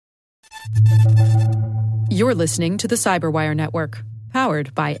You're listening to the Cyberwire Network,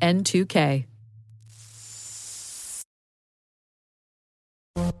 powered by N2K.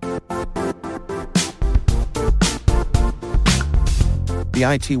 The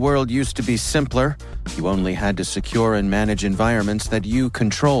IT world used to be simpler. You only had to secure and manage environments that you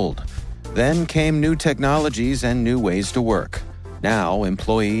controlled. Then came new technologies and new ways to work. Now,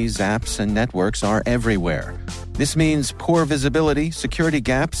 employees, apps, and networks are everywhere. This means poor visibility, security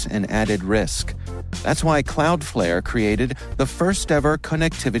gaps, and added risk. That's why Cloudflare created the first-ever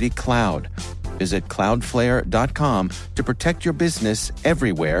connectivity cloud. Visit cloudflare.com to protect your business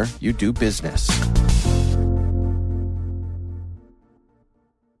everywhere you do business.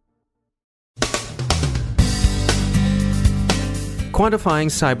 Quantifying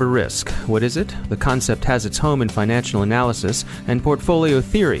cyber risk. What is it? The concept has its home in financial analysis and portfolio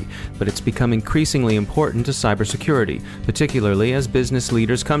theory, but it's become increasingly important to cybersecurity, particularly as business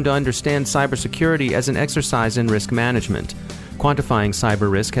leaders come to understand cybersecurity as an exercise in risk management. Quantifying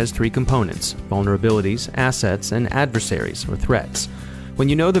cyber risk has three components: vulnerabilities, assets, and adversaries or threats. When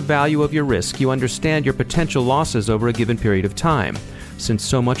you know the value of your risk, you understand your potential losses over a given period of time. Since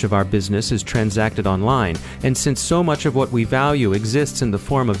so much of our business is transacted online, and since so much of what we value exists in the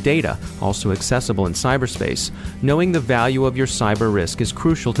form of data, also accessible in cyberspace, knowing the value of your cyber risk is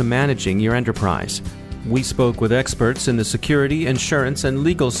crucial to managing your enterprise. We spoke with experts in the security, insurance, and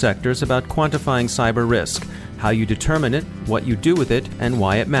legal sectors about quantifying cyber risk, how you determine it, what you do with it, and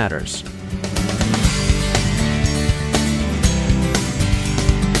why it matters.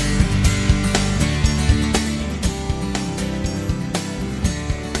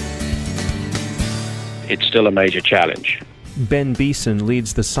 It's still a major challenge. Ben Beeson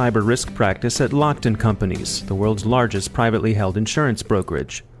leads the cyber risk practice at Lockton Companies, the world's largest privately held insurance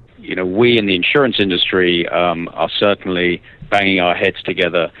brokerage. You know, we in the insurance industry are certainly banging our heads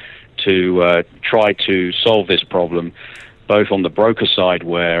together to try to solve this problem, both on the broker side,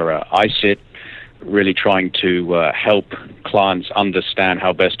 where I sit, really trying to help clients understand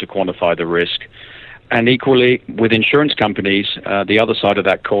how best to quantify the risk. And equally, with insurance companies, the other side of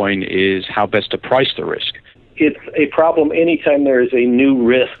that coin is how best to price the risk. It's a problem anytime there is a new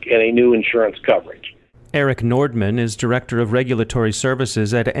risk and a new insurance coverage. Eric Nordman is Director of Regulatory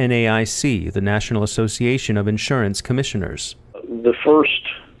Services at NAIC, the National Association of Insurance Commissioners. The first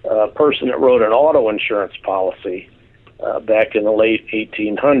person that wrote an auto insurance policy back in the late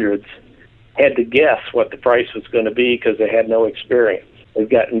 1800s had to guess what the price was going to be because they had no experience. They've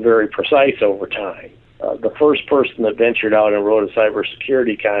gotten very precise over time. The first person that ventured out and wrote a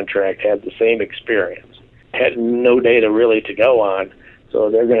cybersecurity contract had the same experience, had no data really to go on,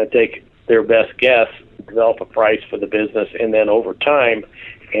 so they're going to take their best guess, develop a price for the business, and then over time,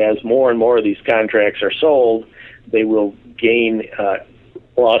 as more and more of these contracts are sold, they will gain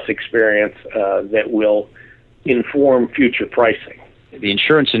loss experience that will inform future pricing. The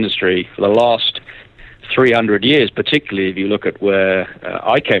insurance industry for the last 300 years, particularly if you look at where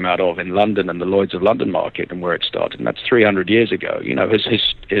I came out of in London and the Lloyd's of London market and where it started, and that's 300 years ago,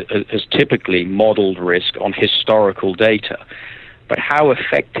 has typically modeled risk on historical data. But how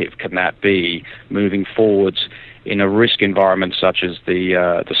effective can that be moving forwards in a risk environment such as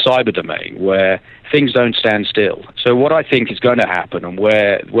the cyber domain, where things don't stand still? So what I think is going to happen, and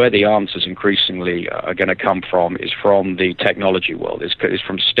where the answers increasingly are going to come from, is from the technology world, is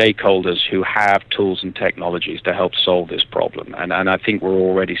from stakeholders who have tools and technologies to help solve this problem. And I think we're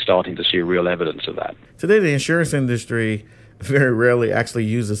already starting to see real evidence of that. Today, the insurance industry very rarely actually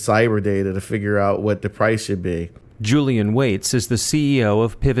uses cyber data to figure out what the price should be. Julian Waits is the CEO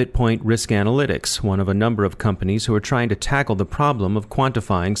of Pivot Point Risk Analytics, one of a number of companies who are trying to tackle the problem of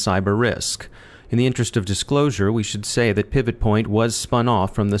quantifying cyber risk. In the interest of disclosure, we should say that Pivot Point was spun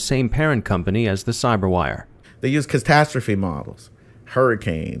off from the same parent company as the Cyberwire. They use catastrophe models,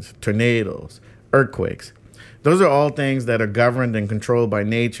 hurricanes, tornadoes, earthquakes. Those are all things that are governed and controlled by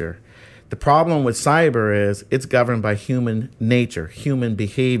nature. The problem with cyber is it's governed by human nature, human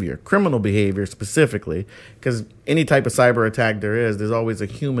behavior, criminal behavior specifically, because any type of cyber attack there's always a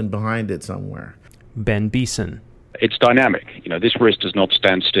human behind it somewhere. Ben Beeson. It's dynamic. This risk does not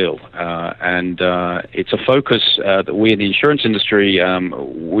stand still. And it's a focus that we in the insurance industry,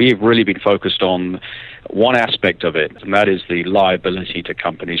 we've really been focused on one aspect of it, and that is the liability to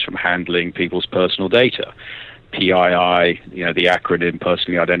companies from handling people's personal data. PII, the acronym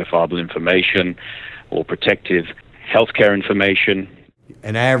Personally Identifiable Information, or Protective Healthcare Information.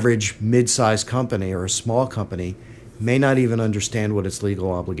 An average mid-sized company or a small company may not even understand what its legal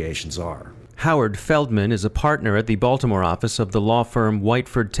obligations are. Howard Feldman is a partner at the Baltimore office of the law firm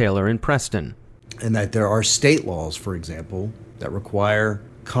Whiteford Taylor in Preston. And that there are state laws, for example, that require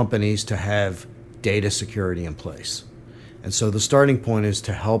companies to have data security in place. And so the starting point is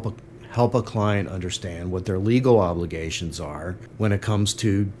to help a client understand what their legal obligations are when it comes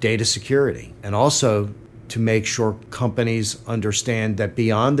to data security, and also to make sure companies understand that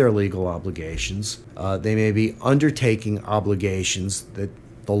beyond their legal obligations, they may be undertaking obligations that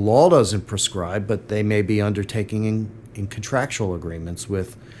the law doesn't prescribe, but they may be undertaking in contractual agreements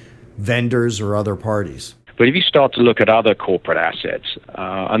with vendors or other parties. But if you start to look at other corporate assets,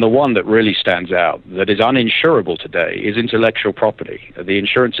 and the one that really stands out that is uninsurable today is intellectual property. The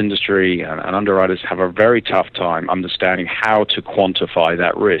insurance industry and underwriters have a very tough time understanding how to quantify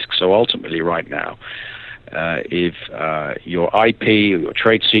that risk. So ultimately right now, if your IP or your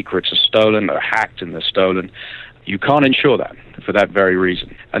trade secrets are stolen or hacked and they're stolen, you can't insure that for that very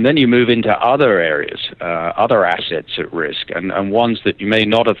reason. And then you move into other areas, other assets at risk, and ones that you may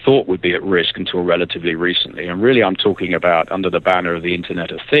not have thought would be at risk until relatively recently. And really I'm talking about under the banner of the Internet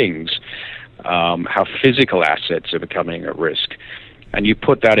of Things, how physical assets are becoming at risk. And you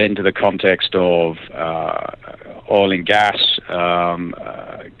put that into the context of oil and gas,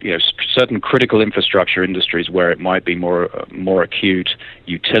 certain critical infrastructure industries where it might be more acute,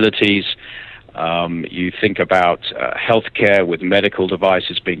 utilities. You think about healthcare with medical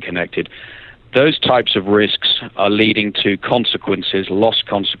devices being connected. Those types of risks are leading to consequences, loss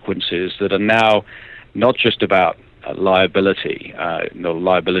consequences that are now not just about liability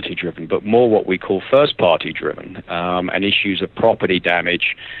driven, but more what we call first party driven, and issues of property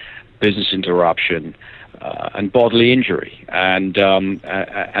damage, business interruption, and bodily injury. And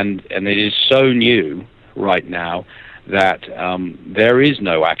it is so new right now that there is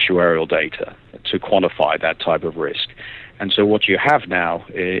no actuarial data to quantify that type of risk. And so what you have now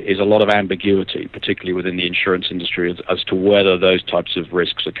is a lot of ambiguity, particularly within the insurance industry, as to whether those types of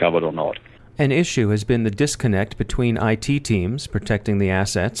risks are covered or not. An issue has been the disconnect between IT teams protecting the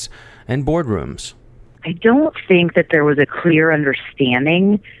assets and boardrooms. I don't think that there was a clear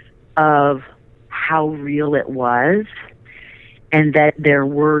understanding of how real it was and that there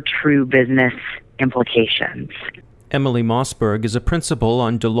were true business implications. Emily Mossberg is a principal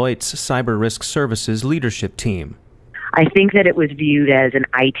on Deloitte's Cyber Risk Services leadership team. I think that it was viewed as an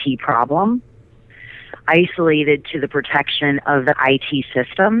IT problem, isolated to the protection of the IT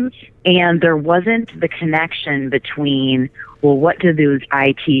systems, and there wasn't the connection between, well, what do those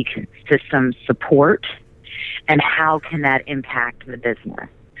IT systems support, and how can that impact the business?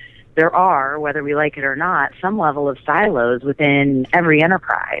 There are, whether we like it or not, some level of silos within every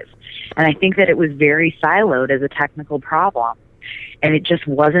enterprise. And I think that it was very siloed as a technical problem. And it just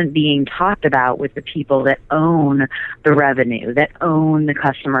wasn't being talked about with the people that own the revenue, that own the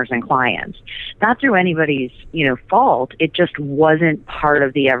customers and clients. Not through anybody's, fault. It just wasn't part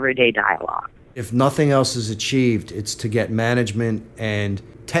of the everyday dialogue. If nothing else is achieved, it's to get management and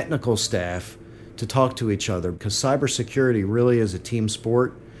technical staff to talk to each other, because cybersecurity really is a team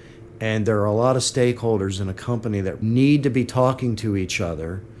sport. And there are a lot of stakeholders in a company that need to be talking to each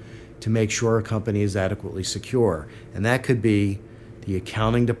other to make sure a company is adequately secure. And that could be the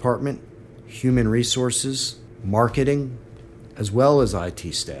accounting department, human resources, marketing, as well as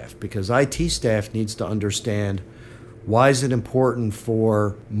IT staff, because IT staff needs to understand, why is it important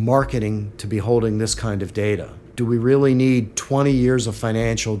for marketing to be holding this kind of data? Do we really need 20 years of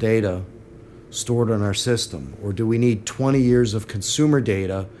financial data stored in our system? Or do we need 20 years of consumer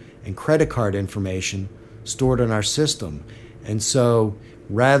data and credit card information stored in our system? And so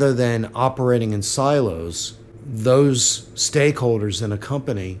rather than operating in silos, those stakeholders in a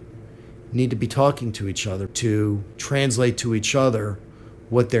company need to be talking to each other to translate to each other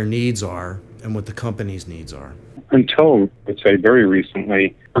what their needs are and what the company's needs are. Until, let's say, very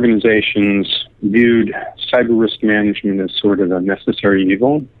recently, organizations viewed cyber risk management as sort of a necessary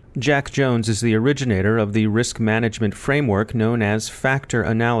evil. Jack Jones is the originator of the risk management framework known as Factor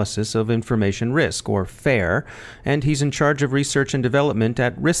Analysis of Information Risk, or FAIR, and he's in charge of research and development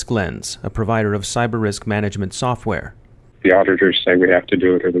at RiskLens, a provider of cyber risk management software. The auditors say we have to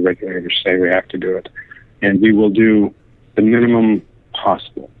do it, or the regulators say we have to do it, and we will do the minimum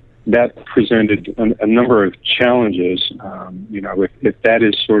possible. That presented a number of challenges. If that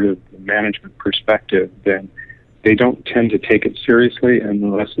is sort of the management perspective, then they don't tend to take it seriously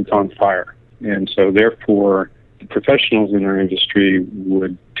unless it's on fire. And so therefore, the professionals in our industry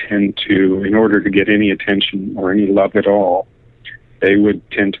would tend to, in order to get any attention or any love at all, they would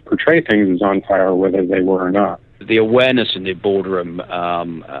tend to portray things as on fire whether they were or not. The awareness in the boardroom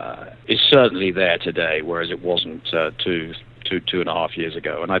is certainly there today, whereas it wasn't two two and a half years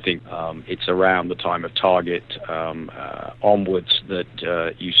ago. And I think it's around the time of Target onwards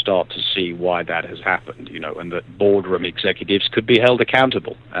that you start to see why that has happened, and that boardroom executives could be held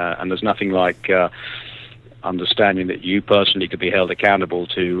accountable. And there's nothing like understanding that you personally could be held accountable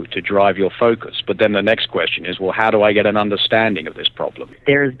to drive your focus. But then the next question is, well, how do I get an understanding of this problem?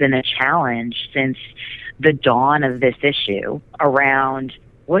 There's been a challenge since the dawn of this issue around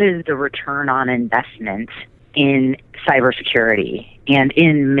what is the return on investment in cybersecurity and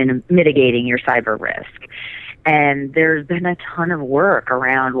in mitigating your cyber risk. And there's been a ton of work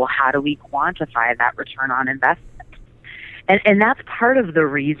around, well, how do we quantify that return on investment? And that's part of the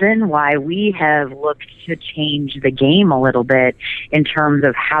reason why we have looked to change the game a little bit in terms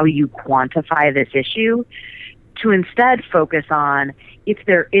of how you quantify this issue, to instead focus on, if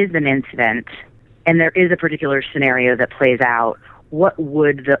there is an incident and there is a particular scenario that plays out, what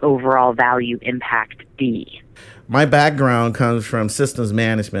would the overall value impact be? My background comes from systems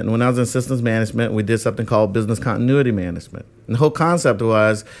management. And when I was in systems management, we did something called business continuity management. And the whole concept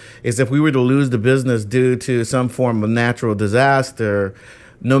is if we were to lose the business due to some form of natural disaster,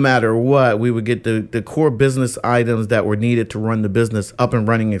 no matter what, we would get the core business items that were needed to run the business up and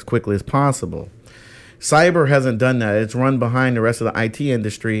running as quickly as possible. Cyber hasn't done that. It's run behind the rest of the IT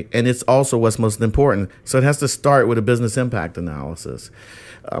industry, and it's also what's most important. So it has to start with a business impact analysis.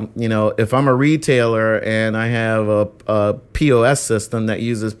 If I'm a retailer and I have a POS system that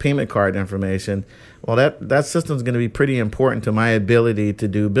uses payment card information, well, that system is going to be pretty important to my ability to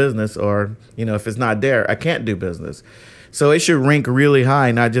do business, or, if it's not there, I can't do business. So it should rank really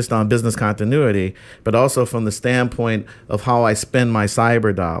high, not just on business continuity, but also from the standpoint of how I spend my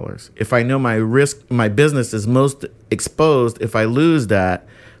cyber dollars. If I know my business is most exposed, if I lose that,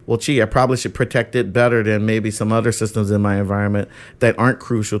 well, I probably should protect it better than maybe some other systems in my environment that aren't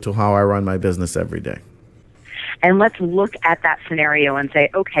crucial to how I run my business every day. And let's look at that scenario and say,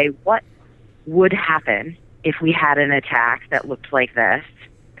 okay, what would happen if we had an attack that looked like this?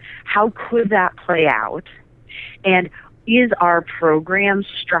 How could that play out? And is our program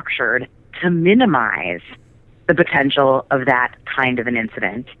structured to minimize the potential of that kind of an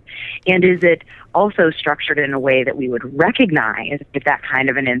incident? And is it also structured in a way that we would recognize if that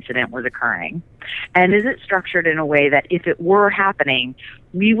kind of an incident was occurring? And is it structured in a way that if it were happening,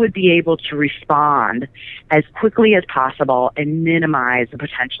 we would be able to respond as quickly as possible and minimize the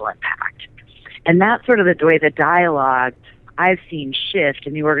potential impact? And that's sort of the way the dialogue I've seen shift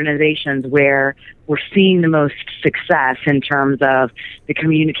in the organizations where we're seeing the most success in terms of the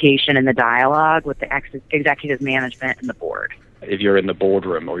communication and the dialogue with the executive management and the board. If you're in the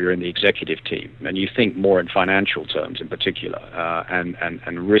boardroom or you're in the executive team and you think more in financial terms in particular,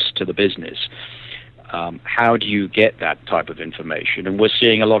 and risk to the business, how do you get that type of information? And we're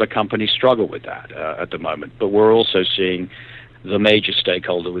seeing a lot of companies struggle with that at the moment, but we're also seeing the major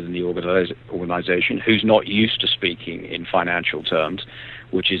stakeholder within the organization who's not used to speaking in financial terms,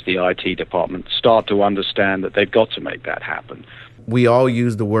 which is the IT department, start to understand that they've got to make that happen. We all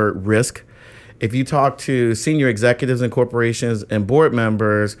use the word risk. If you talk to senior executives in corporations and board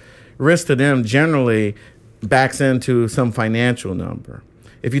members, risk to them generally backs into some financial number.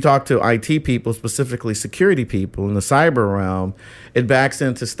 If you talk to IT people, specifically security people in the cyber realm, it backs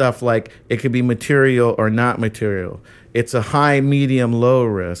into stuff like it could be material or not material. It's a high, medium, low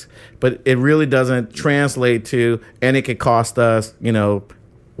risk, but it really doesn't translate to, and it could cost us,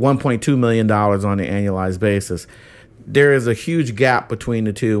 $1.2 million on an annualized basis. There is a huge gap between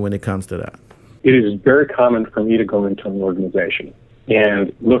the two when it comes to that. It is very common for me to go into an organization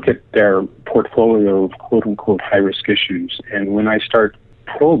and look at their portfolio of quote-unquote high-risk issues. And when I start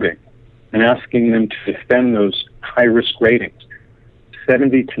probing and asking them to defend those high-risk ratings,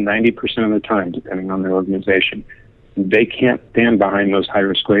 70 to 90% of the time, depending on their organization, they can't stand behind those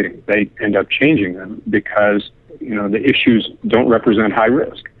high-risk ratings. They end up changing them because, the issues don't represent high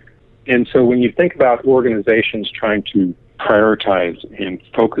risk. And so when you think about organizations trying to prioritize and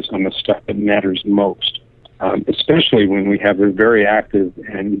focus on the stuff that matters most, especially when we have a very active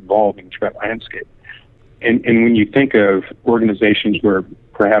and evolving threat landscape, and when you think of organizations where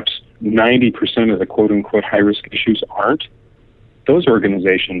perhaps 90% of the quote-unquote high-risk issues aren't, those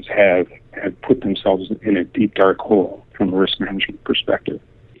organizations have put themselves in a deep, dark hole from a risk management perspective.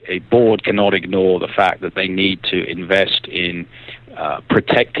 A board cannot ignore the fact that they need to invest in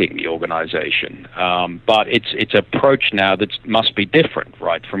protecting the organization. But its approach now that must be different,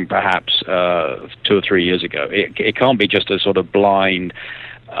 right, from perhaps 2 or 3 years ago. It can't be just a sort of blind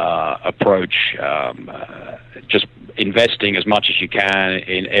approach, just investing as much as you can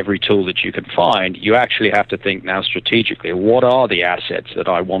in every tool that you can find, you actually have to think now strategically, what are the assets that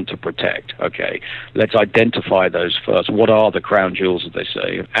I want to protect? Okay, let's identify those first. What are the crown jewels, as they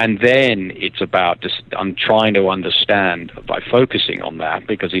say? And then it's about just, I'm trying to understand by focusing on that,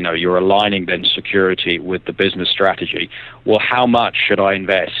 because, you're aligning then security with the business strategy. Well, how much should I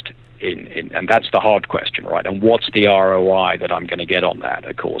invest and that's the hard question, right? And what's the ROI that I'm going to get on that,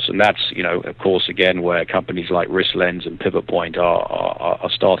 of course? And that's, of course, again, where companies like RiskLens and Pivot Point are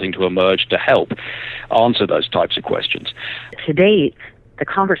starting to emerge to help answer those types of questions. To date, the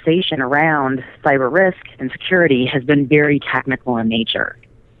conversation around cyber risk and security has been very technical in nature.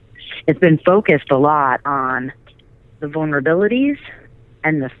 It's been focused a lot on the vulnerabilities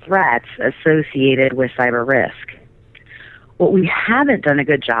and the threats associated with cyber risk. What we haven't done a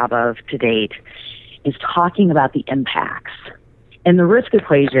good job of to date is talking about the impacts. And the risk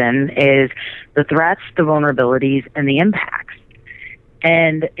equation is the threats, the vulnerabilities, and the impacts.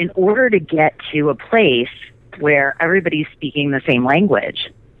 And in order to get to a place where everybody's speaking the same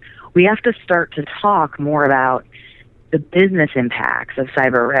language, we have to start to talk more about the business impacts of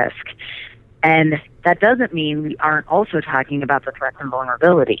cyber risk. And that doesn't mean we aren't also talking about the threats and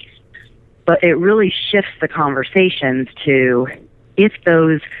vulnerabilities. But it really shifts the conversations to, if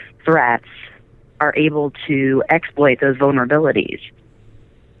those threats are able to exploit those vulnerabilities,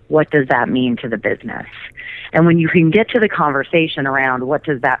 what does that mean to the business? And when you can get to the conversation around what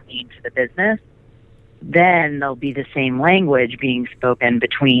does that mean to the business, then there'll be the same language being spoken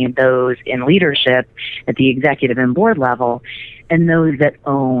between those in leadership at the executive and board level and those that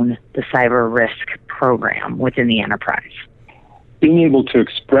own the cyber risk program within the enterprise. Being able to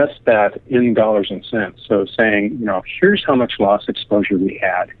express that in dollars and cents. So saying, here's how much loss exposure we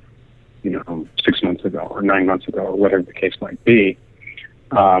had, 6 months ago or 9 months ago or whatever the case might be.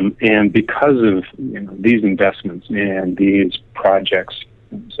 And because of these investments and these projects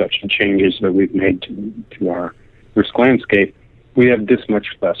and such and changes that we've made to our risk landscape, we have this much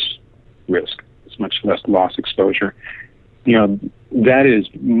less risk, this much less loss exposure. That is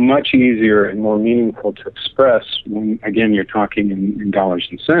much easier and more meaningful to express when, again, you're talking in dollars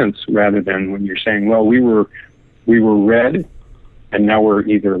and cents, rather than when you're saying, well, we were red, and now we're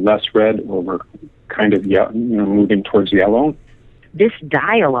either less red or we're kind of moving towards yellow. This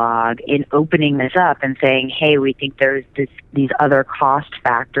dialogue in opening this up and saying, hey, we think there's these other cost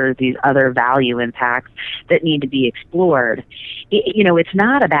factors, these other value impacts that need to be explored. It's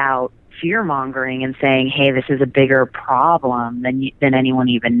not about fear-mongering and saying, hey, this is a bigger problem than anyone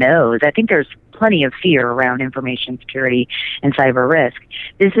even knows. I think there's plenty of fear around information security and cyber risk.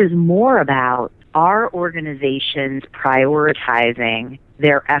 This is more about our organizations prioritizing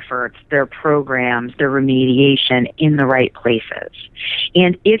their efforts, their programs, their remediation in the right places.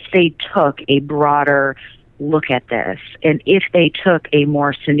 And if they took a broader look at this, and if they took a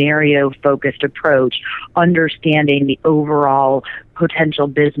more scenario-focused approach, understanding the overall potential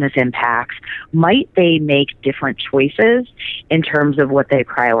business impacts, might they make different choices in terms of what they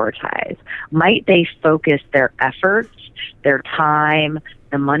prioritize? Might they focus their efforts, their time,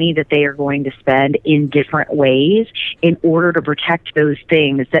 the money that they are going to spend in different ways in order to protect those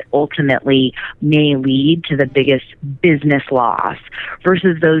things that ultimately may lead to the biggest business loss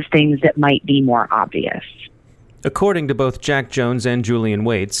versus those things that might be more obvious? According to both Jack Jones and Julian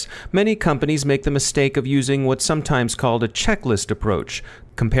Waits, many companies make the mistake of using what's sometimes called a checklist approach,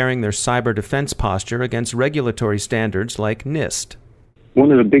 comparing their cyber defense posture against regulatory standards like NIST.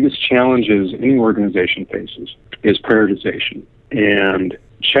 One of the biggest challenges any organization faces is prioritization. And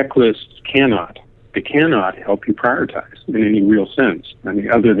checklists cannot help you prioritize in any real sense.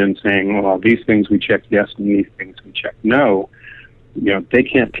 Other than saying, well, these things we check yes and these things we check no, they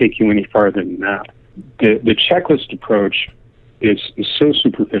can't take you any farther than that. The checklist approach is so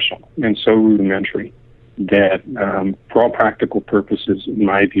superficial and so rudimentary that for all practical purposes, in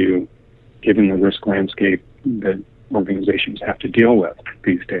my view, given the risk landscape that organizations have to deal with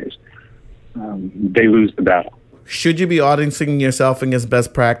these days, they lose the battle. Should you be auditing yourself against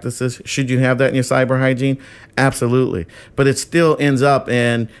best practices? Should you have that in your cyber hygiene? Absolutely. But it still ends up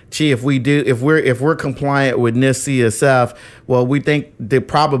in, if we're compliant with NIST CSF, well, we think the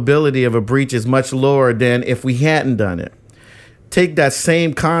probability of a breach is much lower than if we hadn't done it. Take that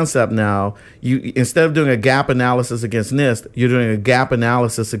same concept now. You, instead of doing a gap analysis against NIST, you're doing a gap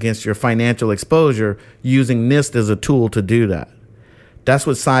analysis against your financial exposure using NIST as a tool to do that. That's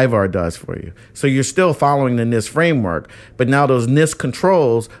what CyVAR does for you. So you're still following the NIST framework, but now those NIST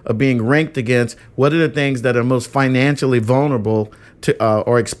controls are being ranked against what are the things that are most financially vulnerable to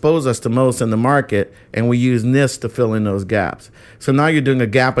or expose us to most in the market, and we use NIST to fill in those gaps. So now you're doing a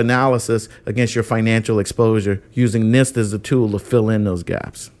gap analysis against your financial exposure using NIST as a tool to fill in those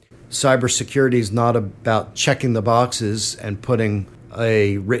gaps. Cybersecurity is not about checking the boxes and putting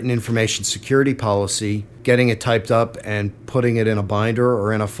a written information security policy, getting it typed up and putting it in a binder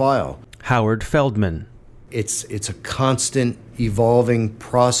or in a file. Howard Feldman. It's a constant evolving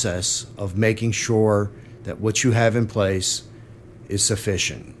process of making sure that what you have in place is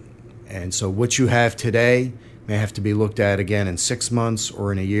sufficient. And so what you have today may have to be looked at again in 6 months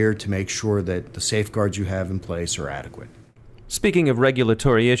or in a year to make sure that the safeguards you have in place are adequate. Speaking of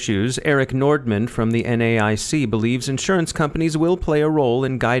regulatory issues, Eric Nordman from the NAIC believes insurance companies will play a role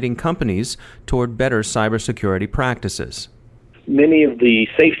in guiding companies toward better cybersecurity practices. Many of the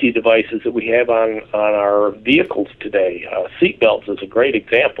safety devices that we have on our vehicles today, seatbelts is a great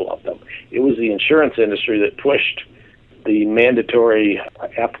example of them. It was the insurance industry that pushed the mandatory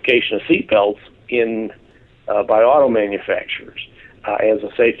application of seatbelts in by auto manufacturers as a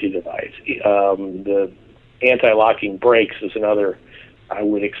safety device. The anti-locking brakes is another. I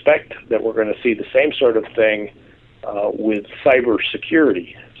would expect that we're going to see the same sort of thing with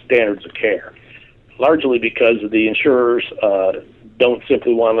cybersecurity standards of care, largely because the insurers don't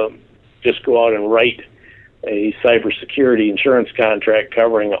simply want to just go out and write a cybersecurity insurance contract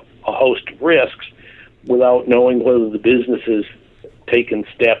covering a host of risks without knowing whether the business has taken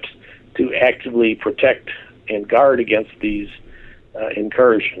steps to actively protect and guard against these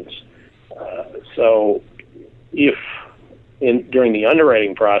incursions. So if during the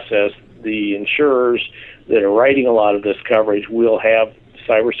underwriting process, the insurers that are writing a lot of this coverage will have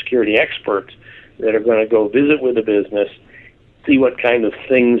cybersecurity experts that are going to go visit with the business, see what kind of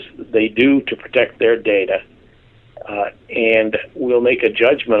things they do to protect their data, and will make a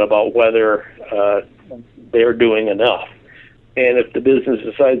judgment about whether they're doing enough. And if the business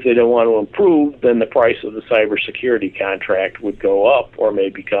decides they don't want to improve, then the price of the cybersecurity contract would go up or may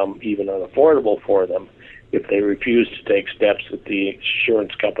become even unaffordable for them if they refuse to take steps that the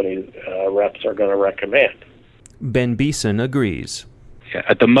insurance company reps are going to recommend. Ben Beeson agrees.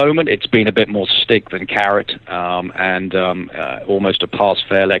 At the moment, it's been a bit more stick than carrot, and almost a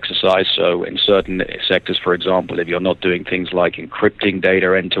pass-fail exercise. So in certain sectors, for example, if you're not doing things like encrypting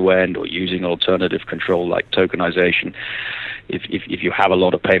data end-to-end or using alternative control like tokenization, if you have a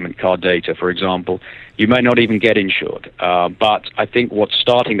lot of payment card data, for example, you may not even get insured. But I think what's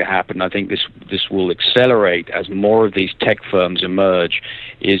starting to happen, I think this will accelerate as more of these tech firms emerge,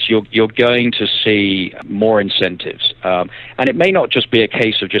 is you're going to see more incentives. And it may not just be a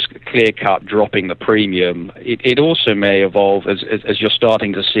case of just clear-cut dropping the premium. It also may evolve as you're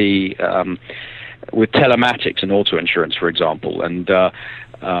starting to see with telematics and auto insurance, for example, and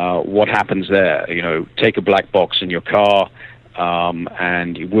what happens there. Take a black box in your car,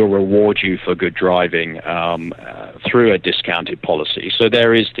 and we'll reward you for good driving through a discounted policy. So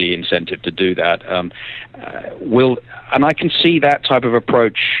there is the incentive to do that. And I can see that type of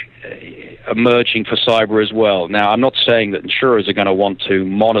approach emerging for cyber as well. Now, I'm not saying that insurers are going to want to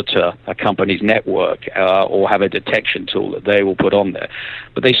monitor a company's network or have a detection tool that they will put on there,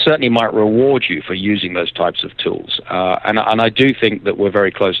 but they certainly might reward you for using those types of tools. And I do think that we're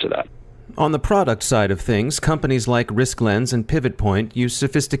very close to that. On the product side of things, companies like RiskLens and PivotPoint use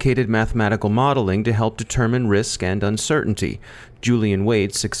sophisticated mathematical modeling to help determine risk and uncertainty. Julian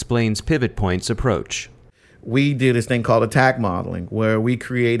Waits explains PivotPoint's approach. We do this thing called attack modeling, where we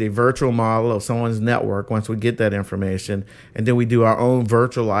create a virtual model of someone's network once we get that information, and then we do our own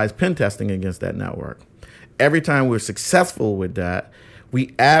virtualized pen testing against that network. Every time we're successful with that,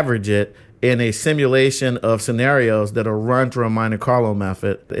 we average it in a simulation of scenarios that are run through a Monte Carlo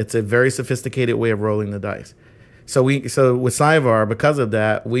method. It's a very sophisticated way of rolling the dice. So with CyVAR, because of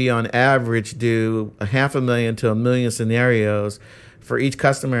that, we on average do 500,000 to 1 million scenarios for each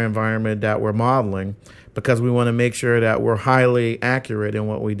customer environment that we're modeling, because we want to make sure that we're highly accurate in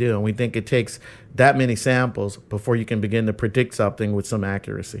what we do. And we think it takes that many samples before you can begin to predict something with some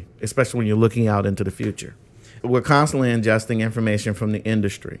accuracy, especially when you're looking out into the future. We're constantly ingesting information from the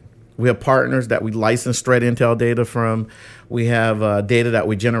industry. We have partners that we license threat intel data from. We have data that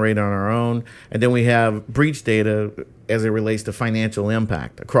we generate on our own. And then we have breach data as it relates to financial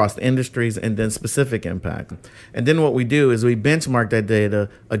impact across the industries and then specific impact. And then what we do is we benchmark that data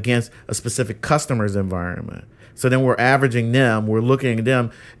against a specific customer's environment. So then we're averaging them. We're looking at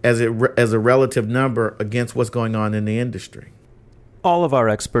them as a relative number against what's going on in the industry. All of our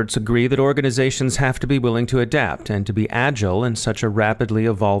experts agree that organizations have to be willing to adapt and to be agile in such a rapidly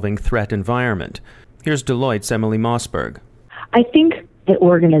evolving threat environment. Here's Deloitte's Emily Mossberg. I think that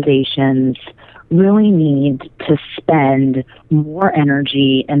organizations really need to spend more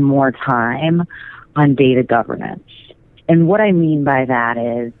energy and more time on data governance. And what I mean by that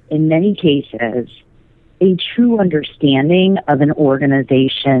is, in many cases, a true understanding of an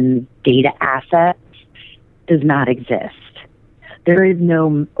organization's data assets does not exist. There is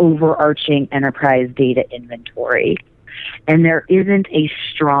no overarching enterprise data inventory, and there isn't a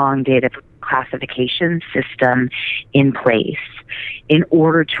strong data classification system in place in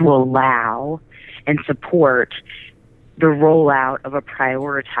order to allow and support the rollout of a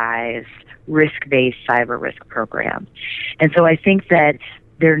prioritized risk-based cyber risk program. And so I think that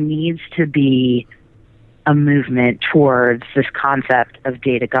there needs to be a movement towards this concept of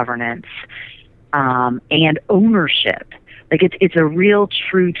data governance and ownership. Like it's a real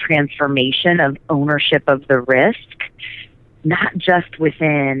true transformation of ownership of the risk, not just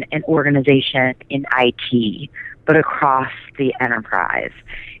within an organization in IT, but across the enterprise.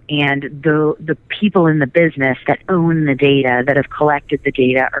 And the people in the business that own the data, that have collected the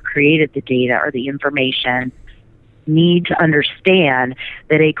data or created the data or the information, need to understand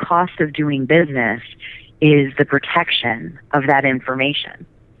that a cost of doing business is the protection of that information.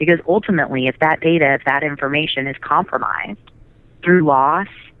 Because ultimately, if that data, if that information is compromised through loss,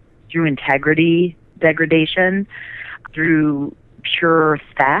 through integrity degradation, through pure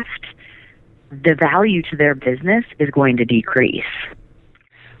theft, the value to their business is going to decrease.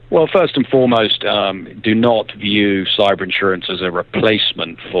 Well, first and foremost, do not view cyber insurance as a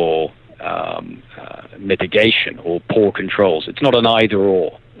replacement for mitigation or poor controls. It's not an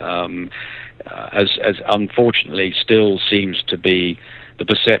either-or, as unfortunately still seems to be the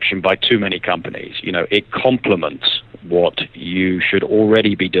perception by too many companies. You know, it complements what you should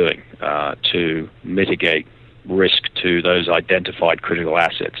already be doing to mitigate risk to those identified critical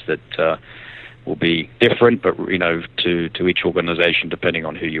assets that will be different, but to each organization depending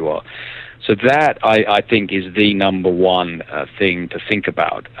on who you are. So that I think is the number one thing to think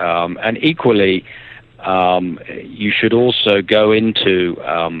about. And equally, you should also go into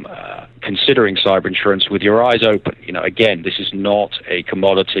considering cyber insurance with your eyes open. Again, this is not a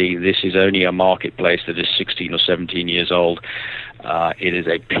commodity. This is only a marketplace that is 16 or 17 years old. It is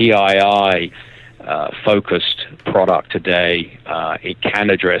a PII focused product today. It can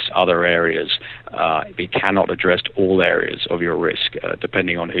address other areas. It cannot address all areas of your risk,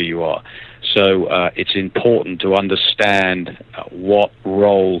 depending on who you are. So it's important to understand what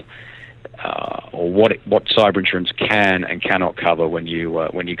role or what cyber insurance can and cannot cover when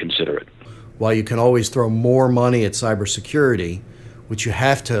you consider it. While you can always throw more money at cybersecurity, what you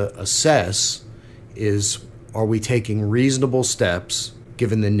have to assess is, are we taking reasonable steps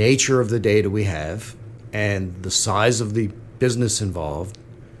given the nature of the data we have and the size of the business involved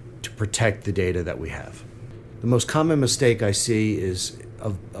to protect the data that we have? The most common mistake I see is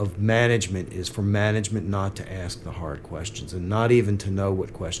of management is for management not to ask the hard questions and not even to know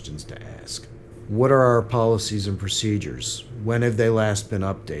what questions to ask. What are our policies and procedures? When have they last been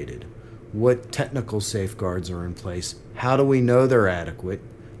updated? What technical safeguards are in place? How do we know they're adequate?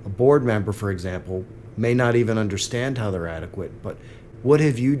 A board member, for example, may not even understand how they're adequate, but what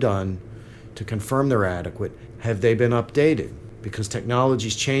have you done to confirm they're adequate? Have they been updated? Because technology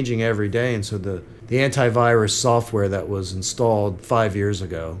is changing every day, and so the antivirus software that was installed 5 years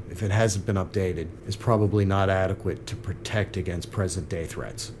ago, if it hasn't been updated, is probably not adequate to protect against present-day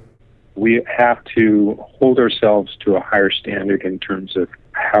threats. We have to hold ourselves to a higher standard in terms of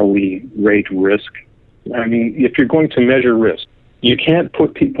how we rate risk. I mean, if you're going to measure risk, you can't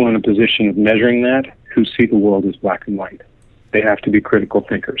put people in a position of measuring that who see the world as black and white. They have to be critical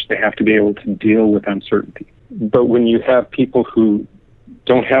thinkers. They have to be able to deal with uncertainty. But when you have people who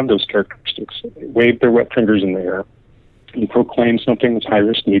don't have those characteristics, wave their wet fingers in the air, and proclaim something that's high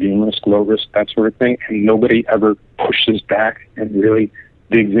risk, medium risk, low risk, that sort of thing, and nobody ever pushes back and really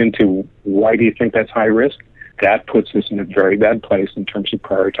digs into why do you think that's high risk, that puts us in a very bad place in terms of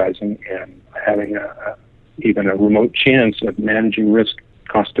prioritizing and having even a remote chance of managing risk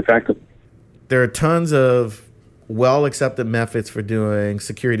cost effectively. There are tons of well-accepted methods for doing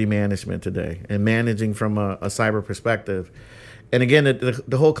security management today and managing from a cyber perspective. And again,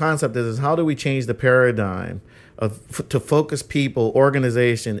 the whole concept is how do we change the paradigm to focus people,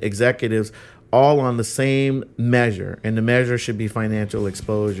 organization, executives, all on the same measure. And the measure should be financial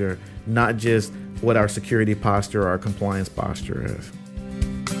exposure, not just what our security posture or our compliance posture is.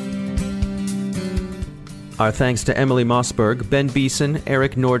 Our thanks to Emily Mossberg, Ben Beeson,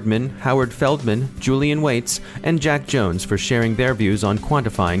 Eric Nordman, Howard Feldman, Julian Waits, and Jack Jones for sharing their views on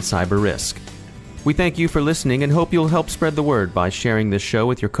quantifying cyber risk. We thank you for listening and hope you'll help spread the word by sharing this show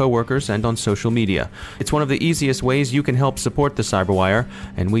with your coworkers and on social media. It's one of the easiest ways you can help support the Cyberwire,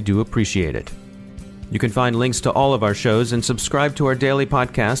 and we do appreciate it. You can find links to all of our shows and subscribe to our daily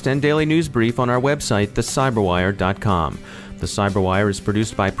podcast and daily news brief on our website, thecyberwire.com. The Cyberwire is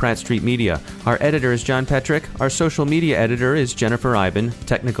produced by Pratt Street Media. Our editor is John Petrick. Our social media editor is Jennifer Iben.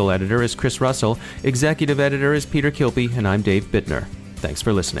 Technical editor is Chris Russell. Executive editor is Peter Kilpie, and I'm Dave Bittner. Thanks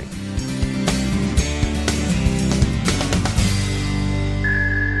for listening.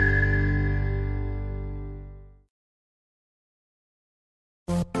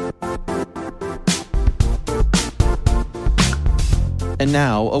 And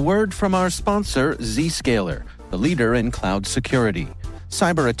now, a word from our sponsor, Zscaler, the leader in cloud security.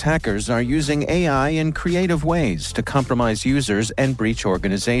 Cyber attackers are using AI in creative ways to compromise users and breach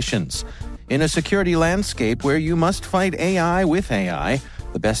organizations. In a security landscape where you must fight AI with AI,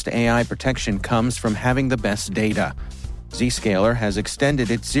 the best AI protection comes from having the best data. Zscaler has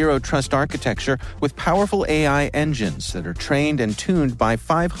extended its zero trust architecture with powerful AI engines that are trained and tuned by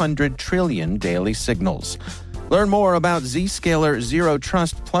 500 trillion daily signals. Learn more about Zscaler Zero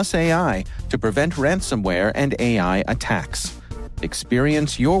Trust Plus AI to prevent ransomware and AI attacks.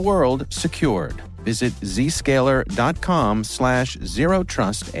 Experience your world secured. Visit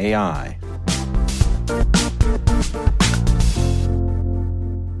zscaler.com/zerotrustai.